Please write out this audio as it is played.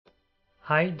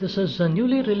Hi, this is a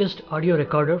newly released audio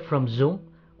recorder from Zoom.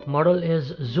 Model is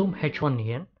Zoom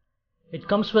h1n. It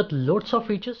comes with loads of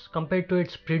features compared to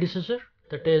its predecessor,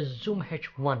 that is Zoom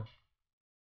h1.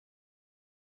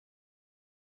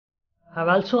 I've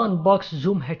also unboxed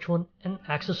Zoom h1n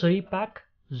accessory pack,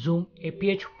 Zoom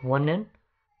aph1n.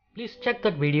 Please check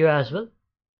that video as well.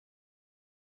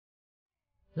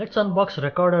 Let's unbox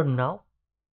recorder now.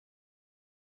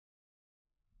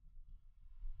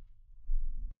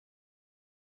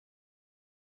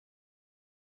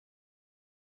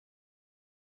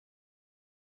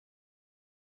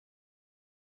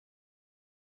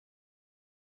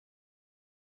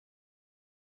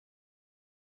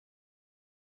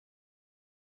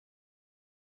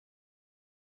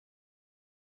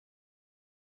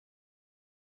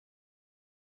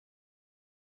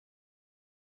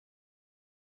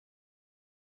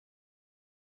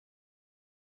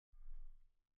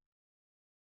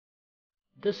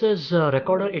 This is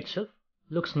recorder itself.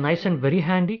 Looks nice and very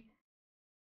handy.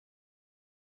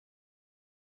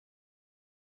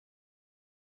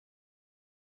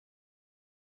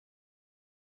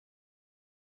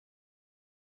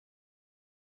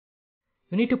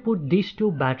 You need to put these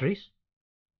two batteries.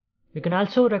 You can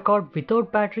also record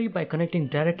without battery by connecting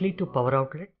directly to power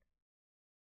outlet.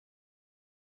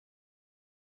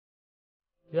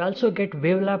 You also get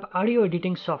Wavelab audio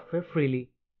editing software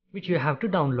freely, which you have to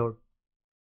download.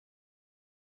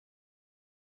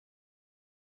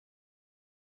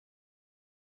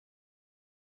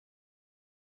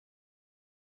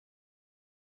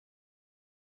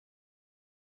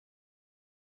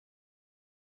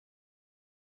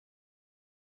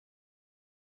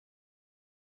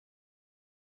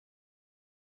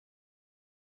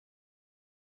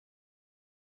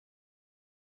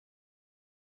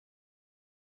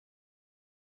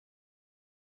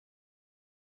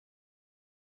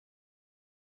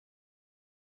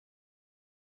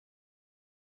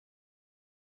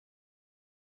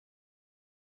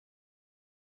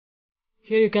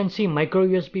 Here you can see micro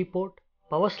USB port,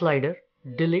 power slider,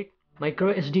 delete,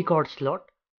 micro SD card slot,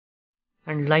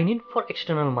 and line in for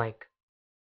external mic.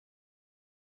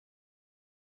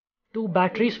 Two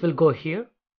batteries will go here,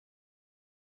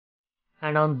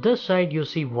 and on this side you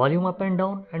see volume up and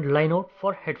down and line out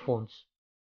for headphones.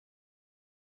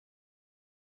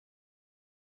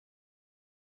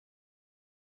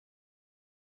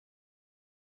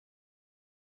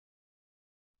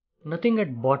 Nothing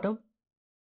at bottom,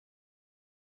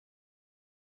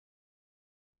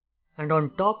 and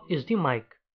on top is the mic.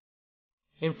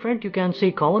 In front you can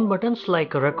see common buttons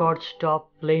like record, stop,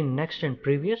 play, next and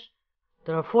previous.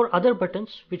 There are 4 other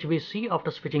buttons which we see after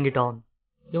switching it on.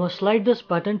 You must slide this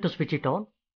button to switch it on.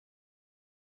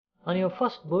 On your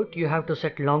first boot you have to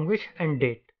set language and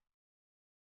date.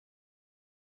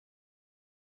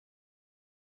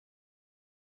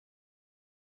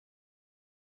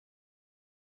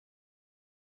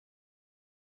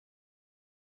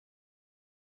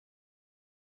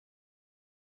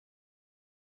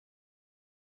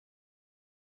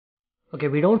 Okay,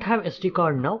 we don't have SD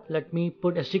card now. Let me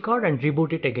put SD card and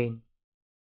reboot it again.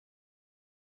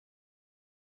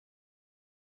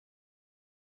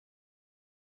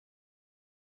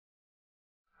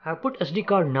 I've put SD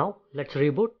card now. Let's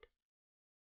reboot.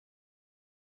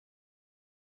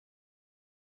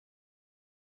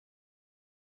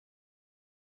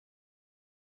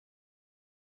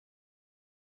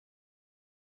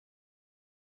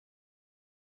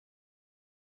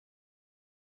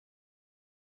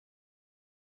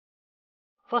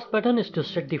 First button is to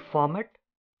set the format.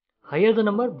 Higher the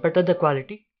number, better the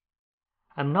quality.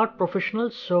 I'm not professional,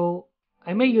 so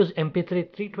I may use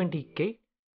MP3 320K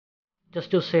just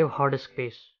to save hard disk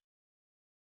space.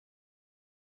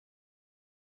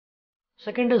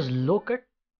 Second is low cut.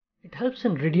 It helps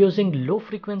in reducing low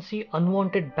frequency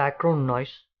unwanted background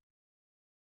noise.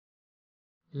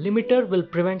 Limiter will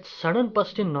prevent sudden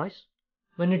burst in noise.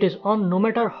 When it is on, no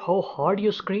matter how hard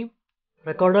you scream,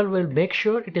 recorder will make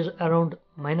sure it is around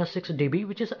 -6 dB,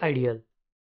 which is ideal.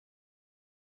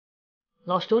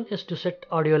 Last one is to set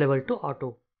audio level to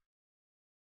auto.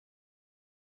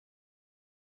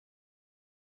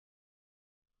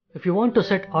 If you want to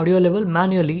set audio level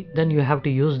manually, then you have to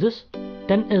use this.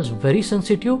 10 is very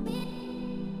sensitive,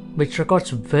 which records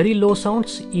very low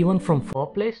sounds even from far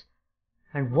place,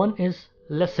 and 1 is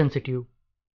less sensitive.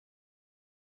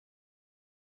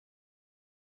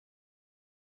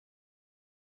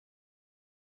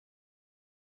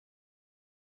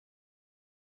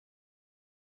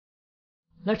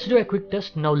 Let's do a quick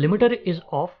test. Now limiter is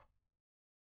off.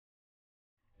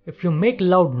 If you make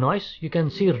loud noise, you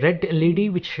can see red LED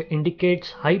which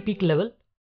indicates high peak level.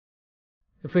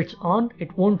 If it's on,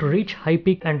 it won't reach high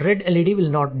peak and red LED will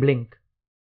not blink.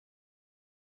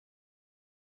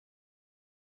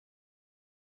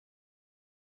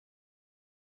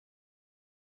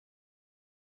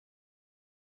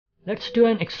 Let's do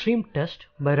an extreme test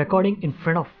by recording in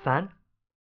front of fan.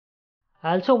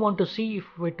 I also want to see if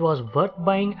it was worth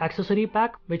buying accessory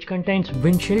pack which contains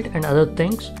windshield and other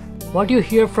things. What you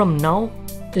hear from now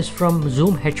is from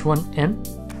Zoom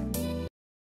h1n.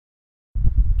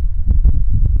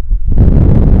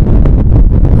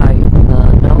 Hi,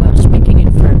 now I'm speaking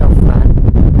in front of fan.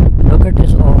 Locate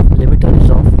is off, limiter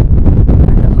is off,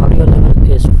 and audio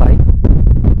level is 5.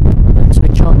 Let's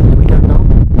switch on limiter now.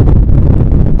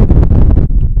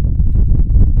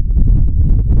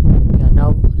 Yeah,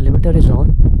 now limiter is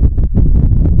on.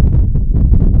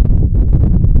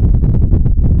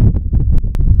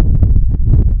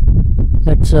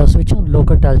 Let's switch on low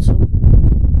cut also.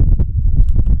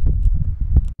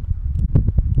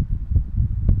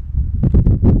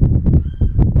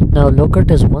 Now low cut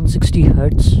is 160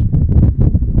 Hz.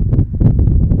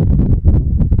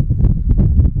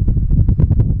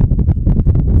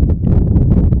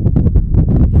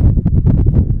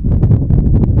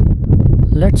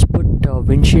 Let's put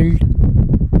windshield.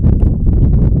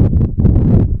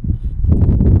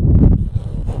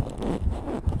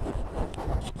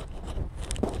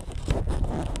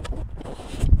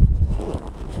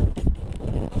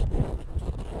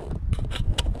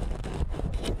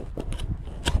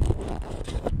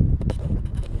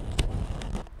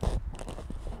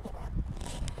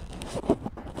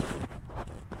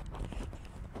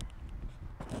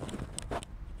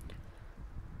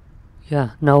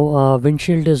 Yeah, now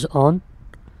windshield is on.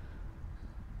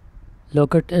 Low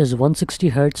cut is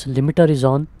 160 Hz. Limiter is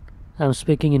on. I'm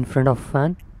speaking in front of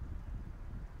fan.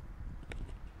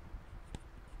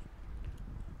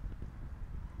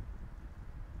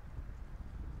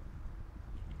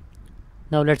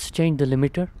 Now let's change the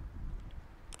limiter.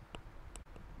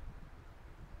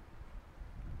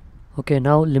 Okay,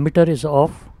 now limiter is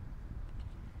off.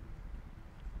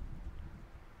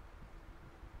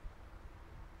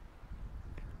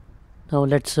 Now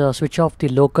let's switch off the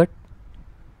low cut.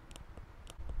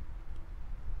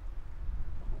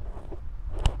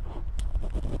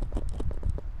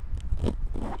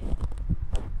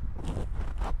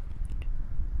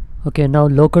 Okay, now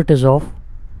low cut is off.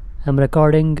 I'm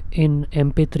recording in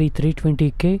MP3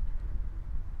 320k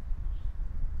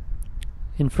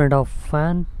in front of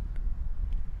fan,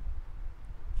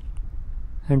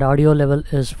 and audio level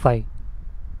is 5.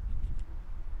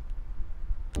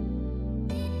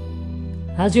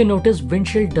 As you notice,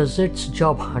 windshield does its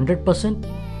job 100%.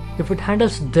 If it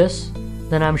handles this,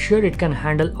 then I'm sure it can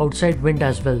handle outside wind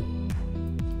as well.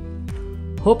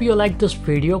 Hope you liked this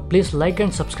video. Please like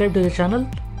and subscribe to the channel.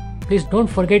 Please don't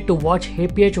forget to watch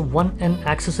h1n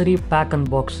accessory pack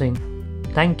unboxing.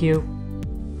 Thank you.